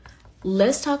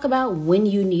Let's talk about when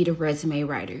you need a resume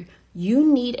writer. You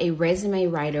need a resume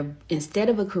writer instead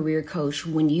of a career coach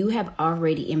when you have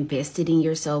already invested in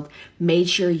yourself, made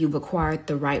sure you've acquired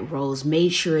the right roles,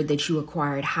 made sure that you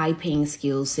acquired high paying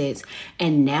skill sets,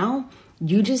 and now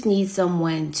you just need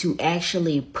someone to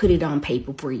actually put it on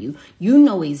paper for you. You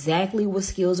know exactly what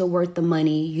skills are worth the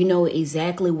money. You know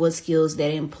exactly what skills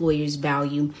that employers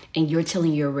value, and you're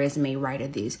telling your resume writer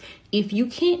this. If you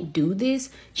can't do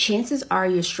this, chances are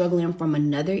you're struggling from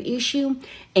another issue,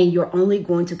 and you're only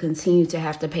going to continue to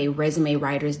have to pay resume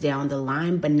writers down the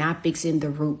line, but not fixing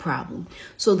the root problem.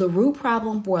 So the root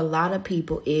problem for a lot of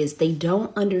people is they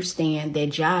don't understand that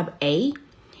job A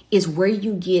is where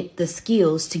you get the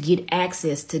skills to get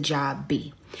access to job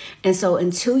B. And so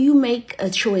until you make a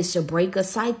choice to break a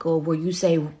cycle where you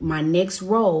say, my next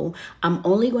role, I'm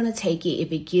only going to take it if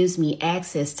it gives me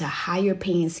access to higher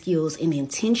paying skills, and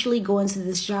intentionally go into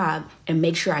this job and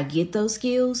make sure I get those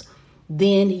skills,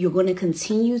 then you're going to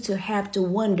continue to have to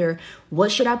wonder,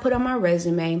 what should I put on my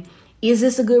resume? Is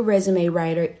this a good resume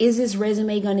writer? Is this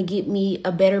resume going to get me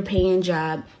a better paying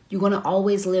job? You're going to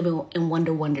always live in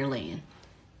wonderland.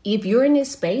 If you're in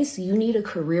this space, you need a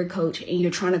career coach and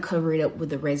you're trying to cover it up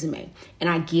with a resume. And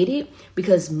I get it,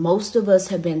 because most of us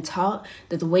have been taught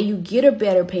that the way you get a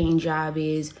better paying job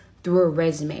is through a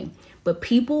resume. But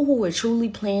people who are truly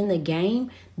playing the game,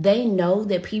 they know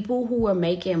that people who are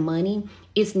making money,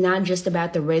 it's not just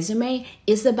about the resume,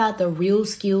 it's about the real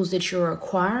skills that you're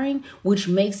acquiring, which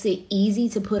makes it easy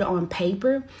to put on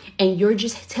paper. And you're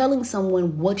just telling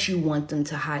someone what you want them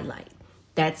to highlight.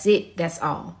 That's it. That's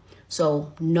all.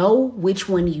 So know which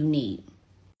one you need.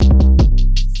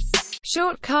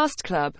 Shortcast Club.